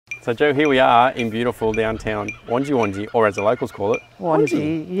So Joe, here we are in beautiful downtown Wangi, or as the locals call it,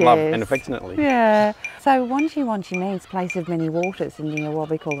 Wangi. Yes. Love and affectionately. Yeah. So Wangi means place of many waters in the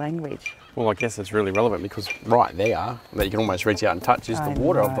Awabakal language. Well, I guess it's really relevant because right there, that you can almost reach out and touch, is the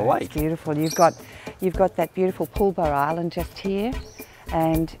water of the lake. It's beautiful. You've got that beautiful Pulbo Island just here.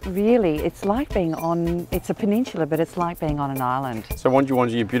 And really, it's like being on, it's a peninsula, but it's like being on an island. So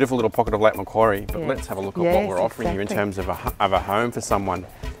Wangi, a beautiful little pocket of Lake Macquarie, but let's have a look at what we're offering you in terms of a home for someone.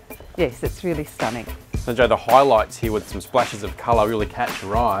 Yes, it's really stunning. So Joe, the highlights here with some splashes of colour really catch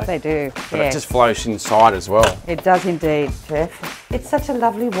your eye. They do, But it just flows inside as well. It does indeed, Jeff. It's such a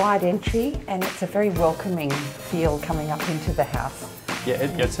lovely wide entry and it's a very welcoming feel coming up into the house. Yeah,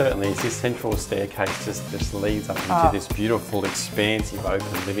 it certainly is. This central staircase just leads up into this beautiful, expansive,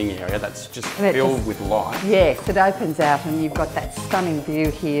 open living area that's just filled with light. Yes, it opens out and you've got that stunning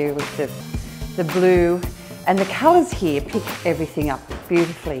view here with the blue. And the colours here pick everything up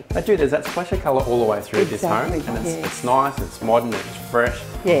beautifully. They do, there's that splash of colour all the way through this home. And it's nice, it's modern, it's fresh.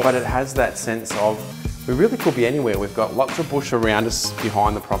 Yes. But it has that sense of, we really could be anywhere. We've got lots of bush around us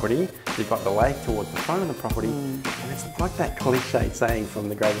behind the property. You've got the lake towards the front of the property. And it's like that cliche saying from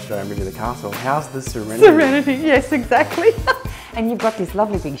the Great Australian Movie, The Castle, how's the serenity? Serenity, yes, exactly. And you've got this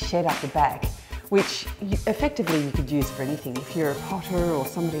lovely big shed up the back, which effectively you could use for anything. If you're a potter or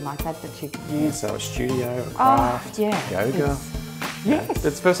somebody like that you could use. So a studio, a craft, yoga. Yes.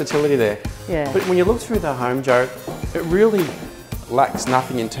 There's versatility there. Yeah. But when you look through the home, Joe, it really lacks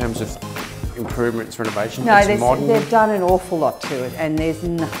nothing in terms of improvements, renovations. No, it's modern. They've done an awful lot to it and there's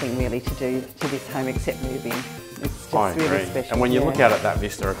nothing really to do to this home except move in. It's just really special. And when you look out at that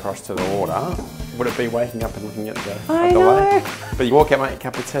vista across to the water, would it be waking up and looking at the lake? But you walk out, make a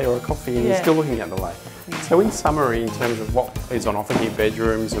cup of tea or a coffee and you're still looking at the lake. So in summary, in terms of what is on offer here,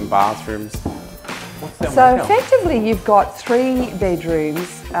 bedrooms and bathrooms, what's that? So effectively you've got 3 bedrooms,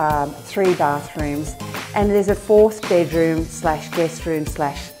 3 bathrooms, and there's a 4th bedroom / guest room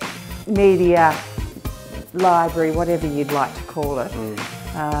 / media library, whatever you'd like to call it.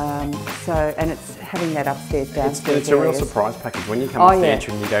 And it's having that upstairs, downstairs. It's a real surprise package. When you come off the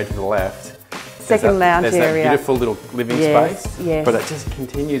entry and you go to the left, second lounge area. There's that beautiful little living space, yes. But it just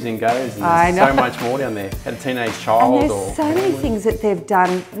continues and goes, and there's so much more down there. Had a teenage child, and there's so many things that they've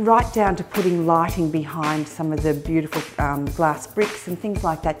done, right down to putting lighting behind some of the beautiful glass bricks and things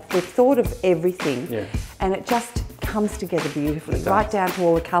like that. They've thought of everything, and it just comes together beautifully. Right down to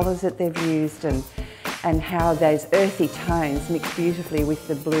all the colours that they've used and how those earthy tones mix beautifully with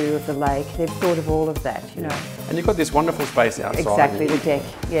the blue of the lake. They've thought of all of that, you know. And you've got this wonderful space outside. Exactly, the deck,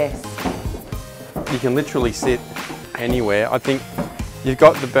 yes. You can literally sit anywhere. I think you've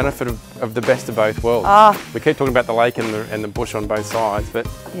got the benefit of the best of both worlds. We keep talking about the lake and the bush on both sides, but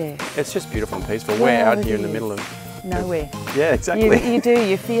it's just beautiful and peaceful. We're out here in the middle of nowhere. Yeah, exactly. You do.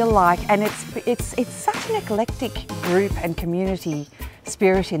 You feel like, and it's such an eclectic group and community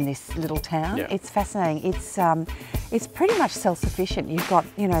spirit in this little town. It's fascinating. It's pretty much self-sufficient. You've got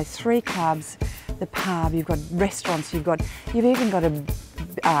 3 clubs, the pub. You've got restaurants. You've even got a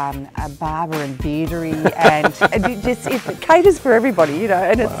barber and beardery, and it caters for everybody,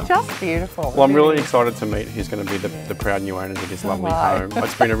 and it's just beautiful. Well, I'm really excited to meet who's going to be the proud new owners of this lovely home.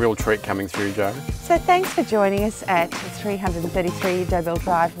 It's been a real treat coming through, Joe. So thanks for joining us at 333 Dobell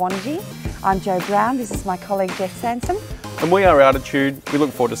Drive, Wangi. I'm Joe Brown. This is my colleague Jeff Sansom. And we are Altitude. We look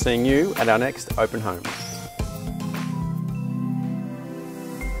forward to seeing you at our next open homes.